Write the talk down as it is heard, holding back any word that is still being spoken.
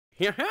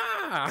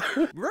Yeah!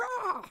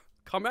 Rah!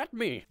 Come at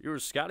me, you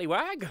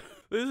scallywag.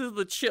 This is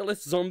the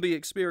chillest zombie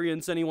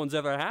experience anyone's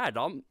ever had.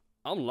 I'm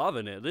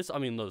loving it. I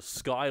mean, the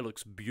sky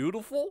looks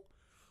beautiful.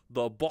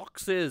 The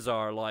boxes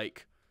are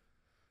like...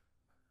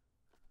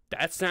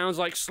 That sounds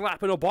like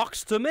slapping a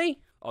box to me.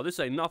 Oh, this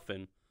ain't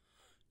nothing.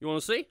 You wanna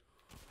see?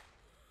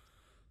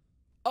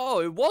 Oh,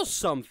 it was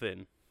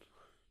something.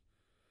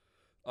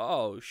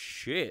 Oh,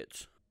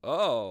 shit.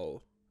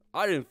 Oh,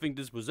 I didn't think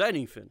this was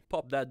anything.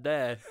 Pop that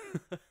there.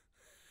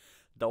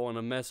 Don't want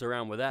to mess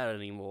around with that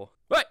anymore.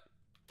 Wait!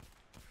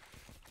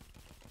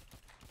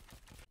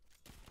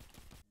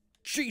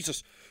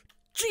 Jesus!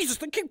 Jesus,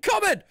 they keep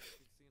coming!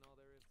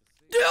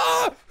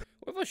 Ah!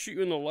 What if I shoot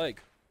you in the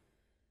leg?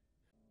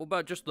 What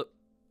about just the...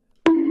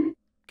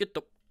 Get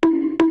the...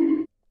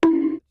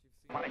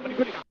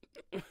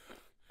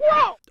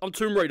 I'm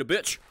Tomb Raider,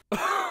 bitch.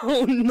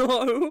 Oh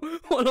no!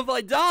 What have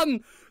I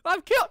done?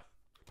 I've killed...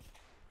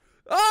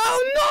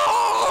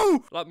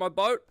 Oh no! Like my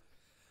boat,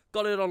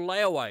 got it on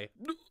layaway.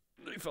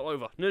 Nearly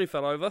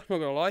fell over, not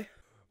gonna lie.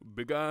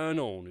 Began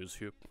on his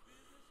hip.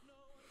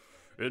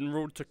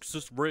 Enrolled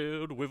Texas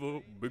Red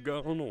River,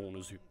 began on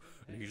his hip.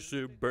 And he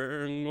said,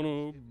 bang,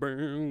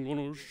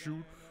 gonna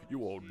shoot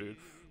you all dead.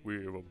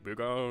 We have a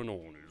big iron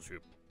on his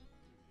hip.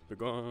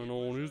 Big iron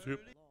on his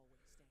hip.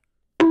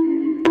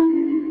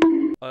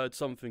 I heard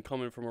something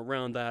coming from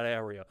around that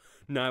area.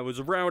 Now, it was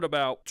around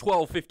about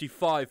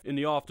 12:55 in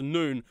the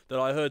afternoon that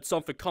I heard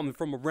something coming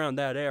from around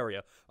that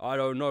area. I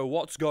don't know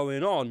what's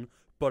going on,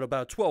 but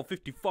about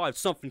 12:55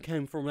 something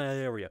came from that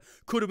area.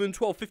 Could have been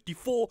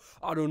 12:54,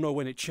 I don't know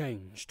when it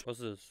changed.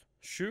 What's this?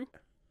 Shoe?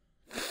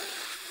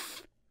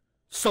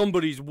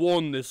 Somebody's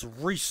worn this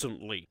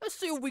recently. Let's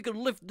see if we can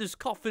lift this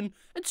coffin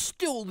and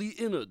steal the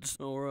innards.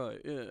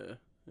 Alright, yeah.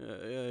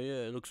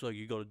 Yeah. Looks like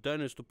you got a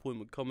dentist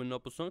appointment coming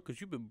up or something,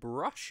 because you've been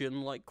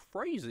brushing like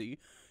crazy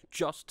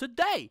just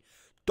today.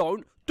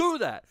 Don't do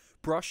that.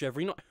 Brush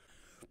every night.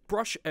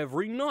 Brush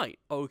every night.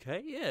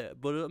 Okay, yeah.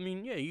 But, I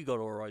mean, yeah, you got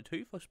alright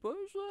teeth, I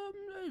suppose.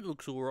 It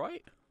looks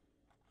alright.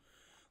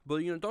 But,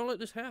 you know, don't let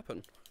this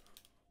happen.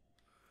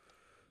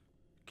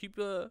 Keep,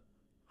 boop.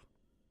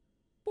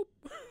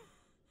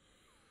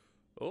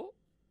 Oh.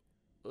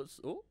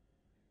 Oh.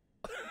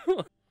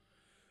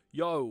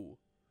 Yo.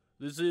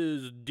 This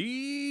is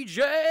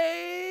DJ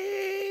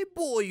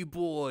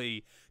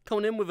Boy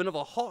coming in with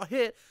another hot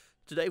hit.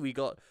 Today we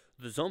got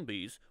the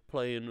zombies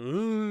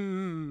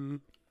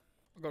playing.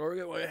 I gotta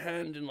get my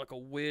hand in like a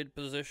weird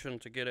position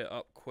to get it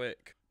up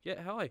quick.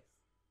 Yeah, hi.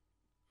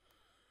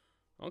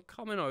 I'm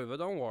coming over,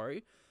 don't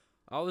worry.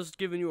 I was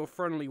giving you a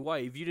friendly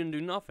wave. You didn't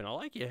do nothing. I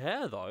like your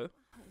hair though.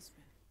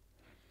 Husband,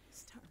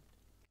 it's time.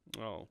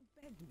 Oh.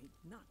 He begged me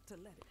not to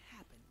let it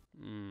happen.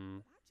 But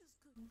I just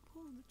couldn't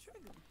pull the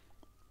trigger.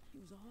 He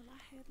was all I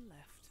had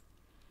left,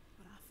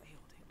 but I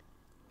failed him.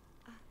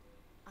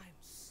 I'm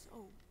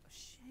so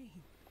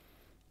ashamed.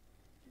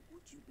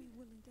 Would you be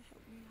willing to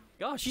help me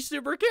out? Oh, she's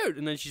super cute.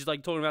 And then she's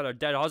like talking about her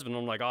dead husband.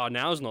 I'm like, oh,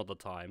 now's not the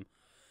time.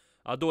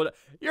 I'll do it.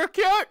 You're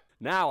cute.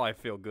 Now I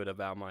feel good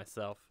about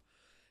myself.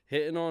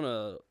 Hitting on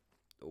a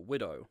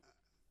widow.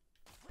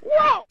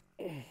 Whoa!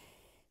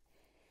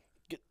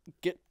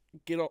 Get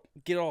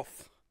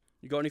off.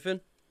 You got anything?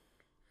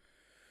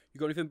 You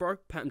got anything, bro?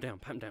 Pat him down.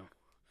 You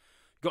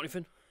got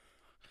anything?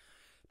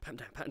 Pat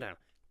him down.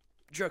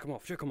 Jerk him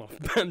off.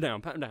 Pat him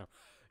down.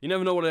 You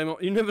never know what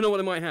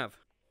they might have.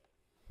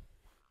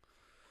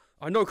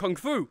 I know Kung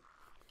Fu.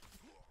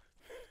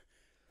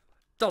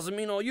 Doesn't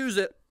mean I'll use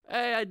it.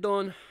 Hey, how you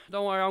doing?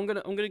 Don't worry, I'm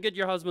gonna get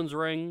your husband's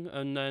ring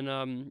and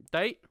then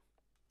date.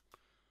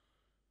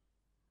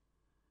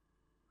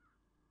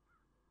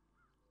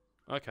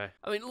 Okay.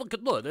 I mean,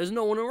 look, there's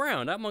no one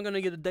around. How am I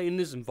gonna get a date in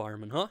this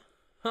environment,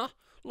 huh?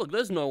 Look,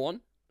 there's no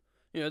one.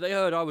 You know, they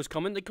heard I was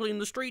coming, they cleaned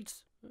the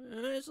streets.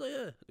 They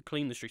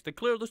clean the streets, they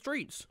clear the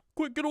streets.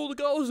 Quick, get all the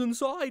girls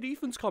inside,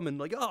 Ethan's coming.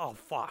 Like, oh,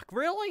 fuck,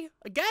 really?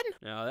 Again?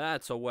 Now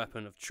that's a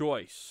weapon of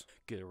choice.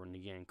 Get her in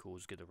the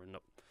ankles, get her in the...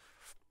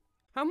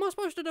 How am I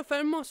supposed to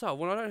defend myself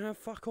when I don't have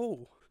fuck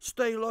all?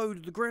 Stay low to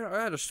the ground.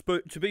 I had a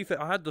spoon, to be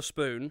fair, I had the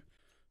spoon.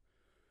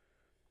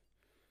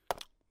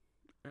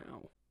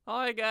 Ow.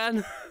 Hi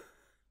again.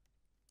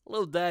 A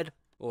little dead.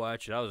 Oh,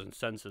 actually, that was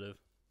insensitive.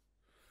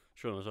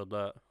 Shouldn't have said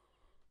that.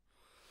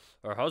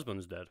 Her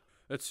husband's dead.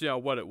 Let's see how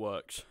well it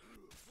works.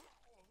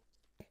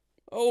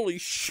 Holy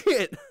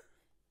shit!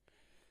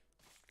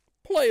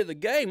 Play of the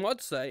game,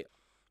 I'd say.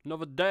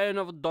 Another day,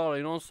 another dollar,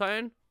 you know what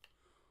I'm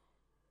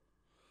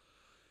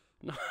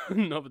saying?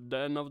 Another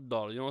day, another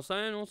dollar, you know what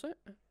I'm saying?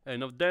 Hey,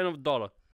 another day, another dollar.